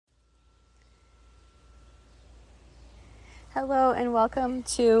Hello and welcome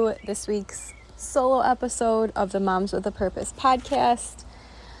to this week's solo episode of the Moms with a Purpose podcast.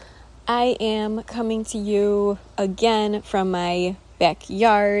 I am coming to you again from my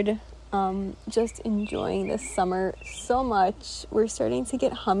backyard, just enjoying this summer so much. We're starting to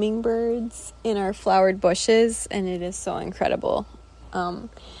get hummingbirds in our flowered bushes and it is so incredible. So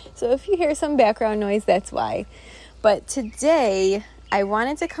if you hear some background noise, that's why. But today I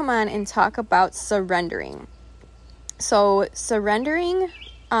wanted to come on and talk about surrendering. So surrendering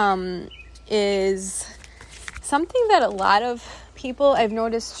is something that a lot of people I've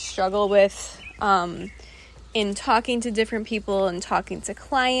noticed struggle with in talking to different people and talking to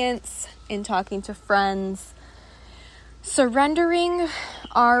clients and talking to friends. Surrendering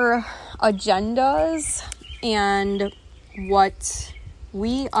our agendas and what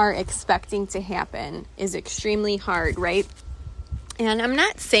we are expecting to happen is extremely hard, right? And I'm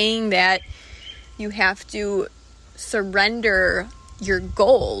not saying that you have to surrender your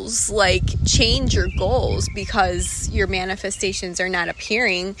goals, like change your goals because your manifestations are not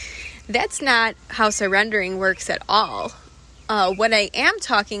appearing. That's not how surrendering works at all. What I am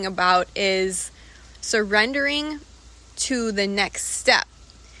talking about is surrendering to the next step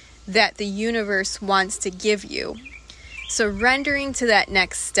that the universe wants to give you. Surrendering to that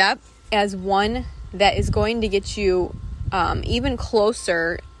next step as one that is going to get you even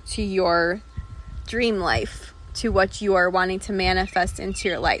closer to your dream life, to what you are wanting to manifest into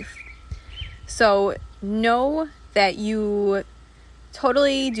your life. So know that you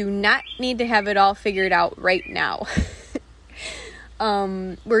totally do not need to have it all figured out right now.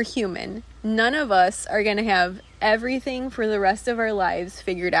 We're human. None of us are going to have everything for the rest of our lives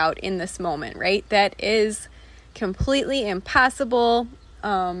figured out in this moment, right? That is completely impossible.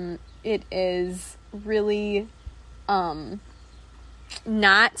 It is really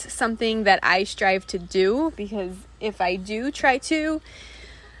not something that I strive to do, because if I do try to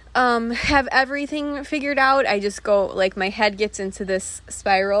have everything figured out, I just go, like, my head gets into this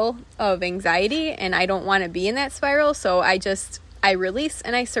spiral of anxiety and I don't want to be in that spiral. So I release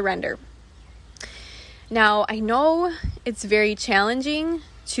and I surrender. Now, I know it's very challenging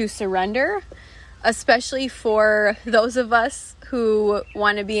to surrender, especially for those of us who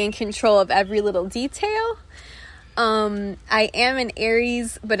want to be in control of every little detail. I am an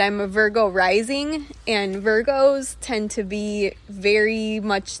Aries, but I'm a Virgo rising, and Virgos tend to be very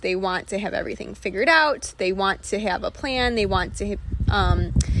much, they want to have everything figured out. They want to have a plan. They want to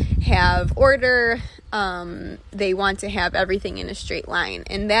have order. They want to have everything in a straight line.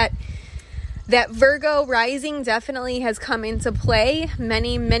 And that Virgo rising definitely has come into play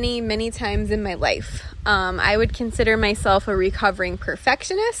many, many, many times in my life. I would consider myself a recovering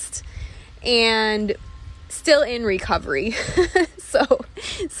perfectionist and still in recovery. So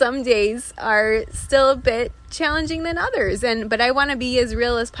some days are still a bit challenging than others, but I want to be as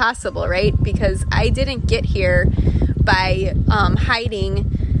real as possible, right? Because I didn't get here by hiding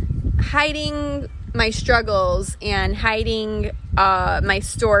my struggles and hiding my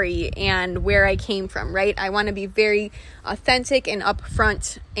story and where I came from, right? I want to be very authentic and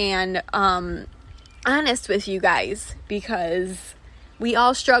upfront and honest with you guys, because we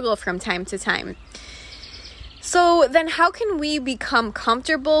all struggle from time to time. So then how can we become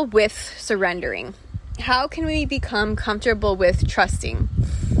comfortable with surrendering? How can we become comfortable with trusting?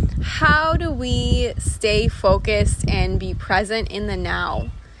 How do we stay focused and be present in the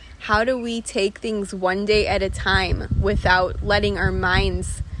now? How do we take things one day at a time without letting our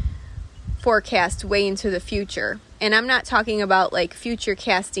minds forecast way into the future? And I'm not talking about like future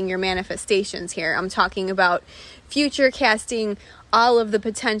casting your manifestations here. I'm talking about future casting all of the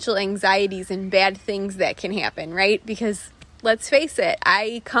potential anxieties and bad things that can happen, right? Because let's face it,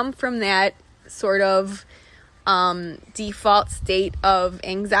 I come from that sort of default state of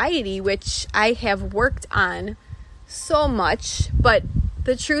anxiety, which I have worked on so much. But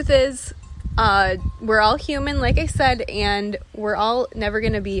the truth is, we're all human, like I said, and we're all never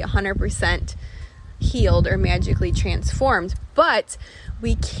going to be 100% healed or magically transformed. But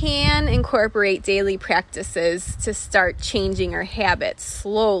we can incorporate daily practices to start changing our habits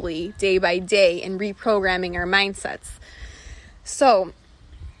slowly, day by day, and reprogramming our mindsets. So,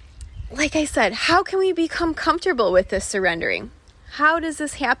 like I said, how can we become comfortable with this surrendering? How does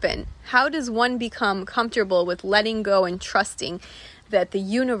this happen? How does one become comfortable with letting go and trusting that the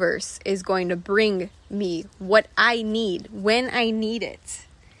universe is going to bring me what I need when I need it?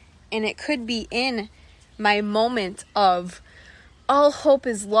 And it could be in my moment of all hope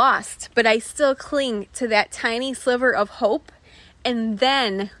is lost, but I still cling to that tiny sliver of hope, and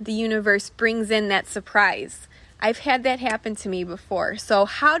then the universe brings in that surprise. I've had that happen to me before. So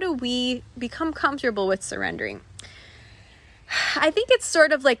how do we become comfortable with surrendering? I think it's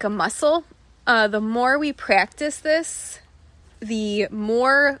sort of like a muscle. The more we practice this, the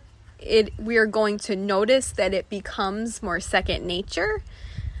more we are going to notice that it becomes more second nature.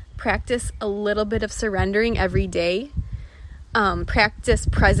 Practice a little bit of surrendering every day. Practice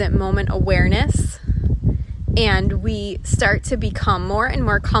present moment awareness. And we start to become more and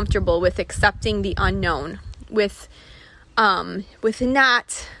more comfortable with accepting the unknown, with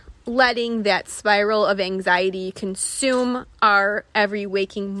not letting that spiral of anxiety consume our every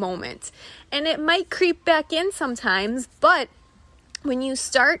waking moment. And it might creep back in sometimes, but when you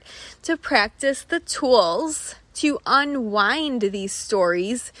start to practice the tools to unwind these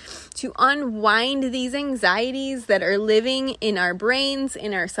stories, to unwind these anxieties that are living in our brains,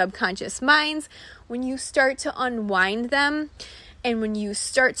 in our subconscious minds, when you start to unwind them, and when you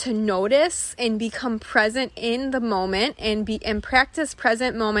start to notice and become present in the moment and practice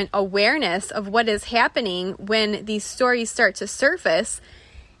present moment awareness of what is happening when these stories start to surface,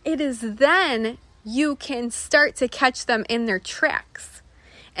 it is then you can start to catch them in their tracks.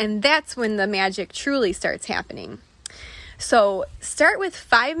 And that's when the magic truly starts happening. So start with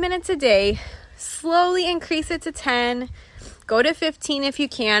 5 minutes a day, slowly increase it to 10, go to 15 if you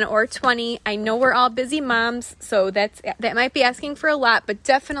can, or 20. I know we're all busy moms, so that might be asking for a lot, but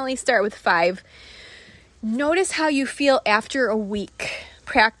definitely start with 5. Notice how you feel after a week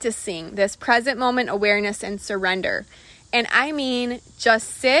practicing this present moment awareness and surrender. And I mean, just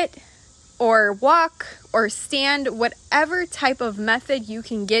sit or walk or stand, whatever type of method you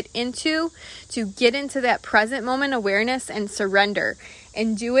can get into to get into that present moment awareness and surrender.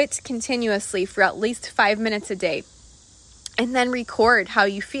 And do it continuously for at least 5 minutes a day. And then record how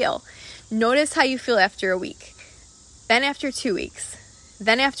you feel. Notice how you feel after a week, then after 2 weeks,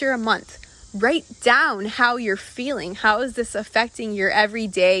 then after a month. Write down how you're feeling. How is this affecting your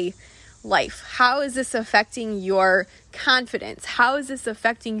everyday life? How is this affecting your confidence? How is this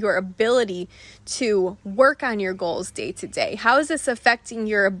affecting your ability to work on your goals day to day? How is this affecting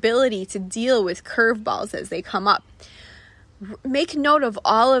your ability to deal with curveballs as they come up? Make note of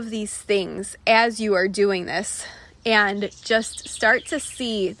all of these things as you are doing this, and just start to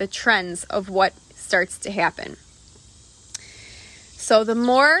see the trends of what starts to happen. So the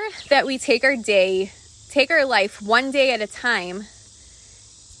more that we take our life one day at a time,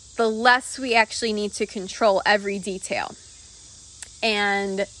 the less we actually need to control every detail.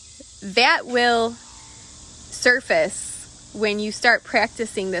 And that will surface when you start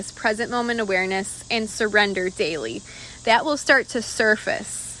practicing this present moment awareness and surrender daily. That will start to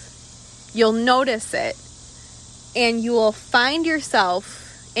surface. You'll notice it. And you will find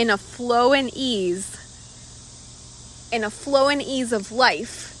yourself in a flow and ease of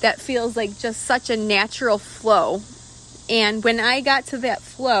life that feels like just such a natural flow. And when I got to that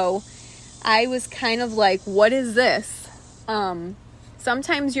flow, I was kind of like, what is this?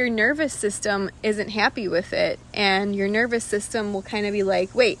 Sometimes your nervous system isn't happy with it, and your nervous system will kind of be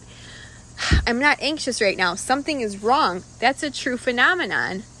like, wait, I'm not anxious right now. Something is wrong. That's a true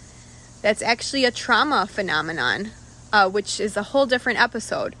phenomenon. That's actually a trauma phenomenon, which is a whole different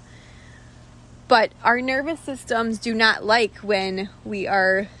episode. But our nervous systems do not like when we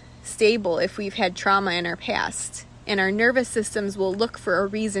are stable if we've had trauma in our past. And our nervous systems will look for a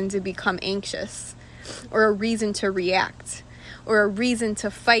reason to become anxious, or a reason to react, or a reason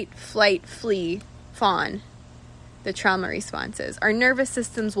to fight, flight, flee, fawn, the trauma responses. Our nervous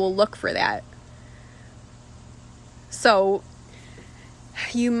systems will look for that. So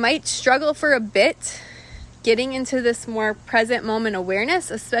you might struggle for a bit getting into this more present moment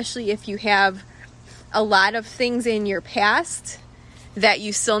awareness, especially if you have a lot of things in your past that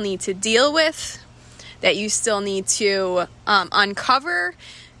you still need to deal with, that you still need to uncover,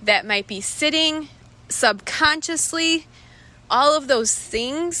 that might be sitting subconsciously. All of those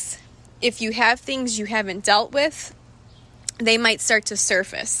things, if you have things you haven't dealt with, they might start to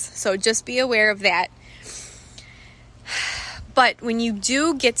surface. So just be aware of that. But when you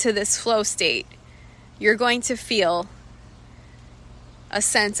do get to this flow state, you're going to feel a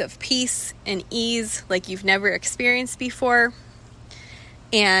sense of peace and ease like you've never experienced before.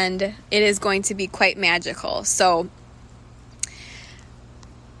 And it is going to be quite magical. So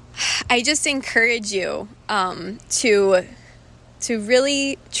I just encourage you to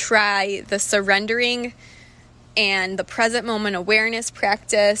really try the surrendering and the present moment awareness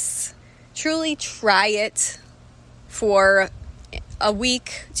practice. Truly try it for a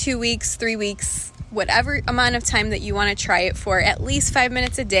week, 2 weeks, 3 weeks, whatever amount of time that you want to try it for, at least 5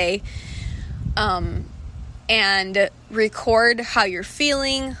 minutes a day. And record how you're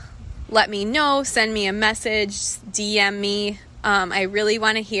feeling. Let me know. Send me a message. DM me. I really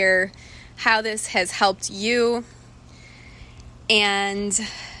want to hear how this has helped you. And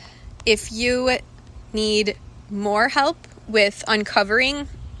if you need more help with uncovering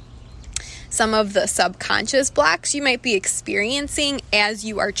some of the subconscious blocks you might be experiencing as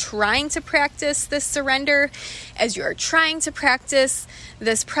you are trying to practice this surrender, as you are trying to practice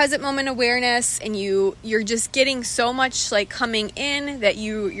this present moment awareness, and you're just getting so much like coming in that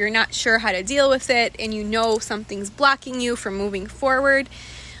you're not sure how to deal with it, and you know something's blocking you from moving forward,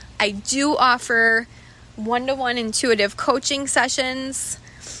 I do offer one-to-one intuitive coaching sessions,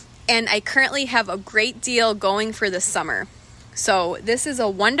 and I currently have a great deal going for the summer. So this is a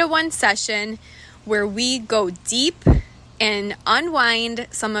one-to-one session where we go deep and unwind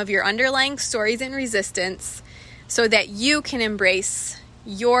some of your underlying stories and resistance so that you can embrace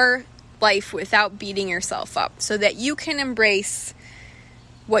your life without beating yourself up, so that you can embrace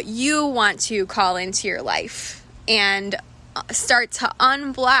what you want to call into your life and start to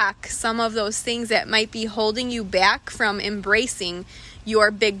unblock some of those things that might be holding you back from embracing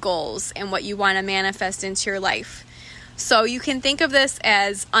your big goals and what you want to manifest into your life. So you can think of this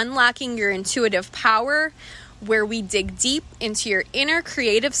as unlocking your intuitive power, where we dig deep into your inner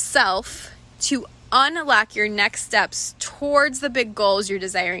creative self to unlock your next steps towards the big goals you're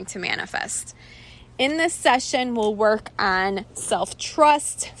desiring to manifest. In this session, we'll work on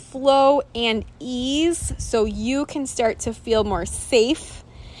self-trust, flow, and ease so you can start to feel more safe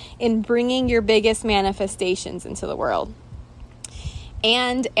in bringing your biggest manifestations into the world.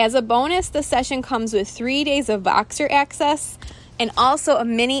 And as a bonus, the session comes with 3 days of Voxer access and also a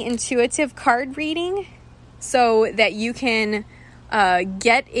mini intuitive card reading so that you can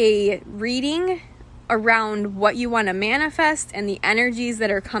get a reading around what you want to manifest and the energies that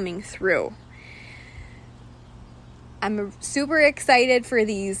are coming through. I'm super excited for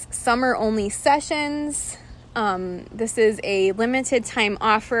these summer-only sessions. This is a limited time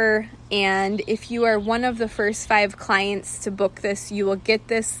offer, and if you are one of the first 5 clients to book this, you will get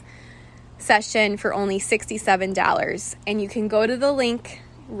this session for only $67, and you can go to the link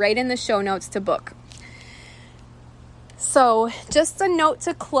right in the show notes to book. So just a note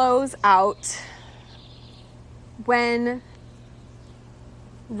to close out. Right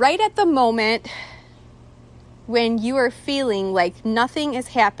at the moment when you are feeling like nothing is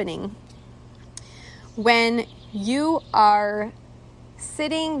happening, when you are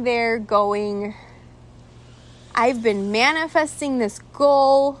sitting there going, I've been manifesting this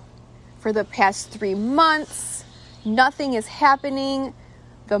goal for the past 3 months, nothing is happening,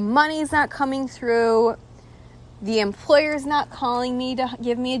 the money's not coming through, the employer's not calling me to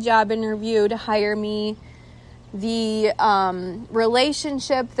give me a job interview to hire me, the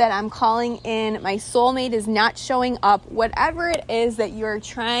relationship that I'm calling in, my soulmate is not showing up, whatever it is that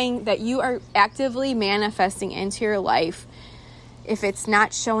you are actively manifesting into your life, if it's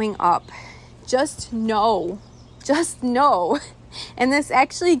not showing up, just know. And this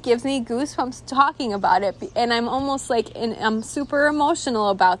actually gives me goosebumps talking about it, and I'm almost I'm super emotional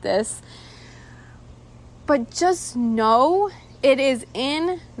about this, but just know it is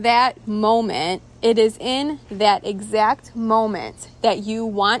in that moment. It is in that exact moment that you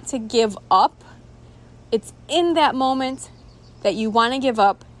want to give up. It's in that moment that you want to give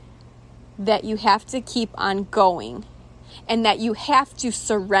up that you have to keep on going, and that you have to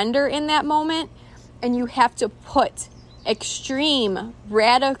surrender in that moment, and you have to put extreme,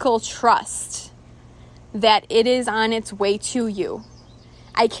 radical trust that it is on its way to you.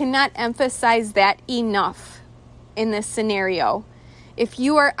 I cannot emphasize that enough in this scenario. If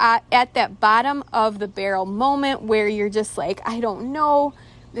you are at that bottom of the barrel moment where you're just like, I don't know,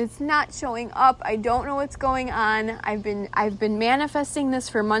 it's not showing up, I don't know what's going on, I've been manifesting this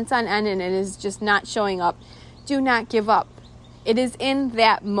for months on end and it is just not showing up, do not give up. It is in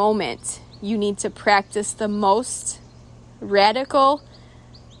that moment you need to practice the most radical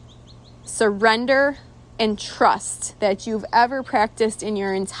surrender and trust that you've ever practiced in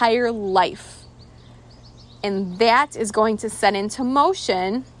your entire life. And that is going to set into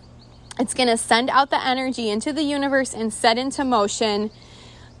motion. It's going to send out the energy into the universe and set into motion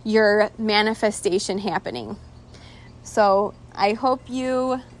your manifestation happening. So I hope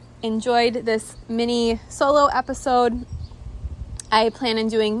you enjoyed this mini solo episode. I plan on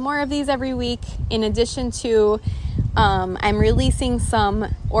doing more of these every week. In addition to, I'm releasing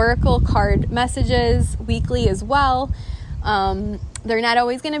some oracle card messages weekly as well. They're not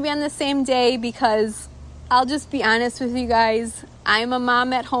always going to be on the same day because I'll just be honest with you guys. I'm a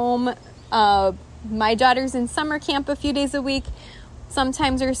mom at home. My daughter's in summer camp a few days a week.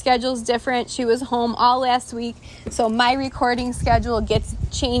 Sometimes her schedule's different. She was home all last week. So my recording schedule gets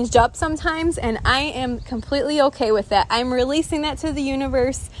changed up sometimes, and I am completely okay with that. I'm releasing that to the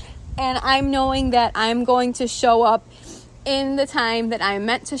universe, and I'm knowing that I'm going to show up in the time that I'm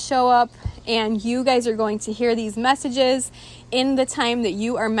meant to show up, and you guys are going to hear these messages in the time that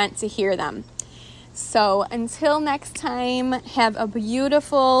you are meant to hear them. So until next time, have a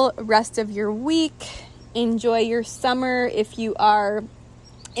beautiful rest of your week. Enjoy your summer. If you are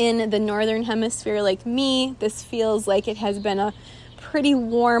in the northern hemisphere like me, this feels like it has been a pretty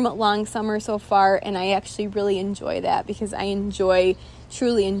warm, long summer so far, and I actually really enjoy that because I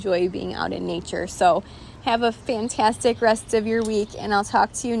truly enjoy being out in nature. So have a fantastic rest of your week, and I'll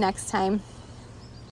talk to you next time.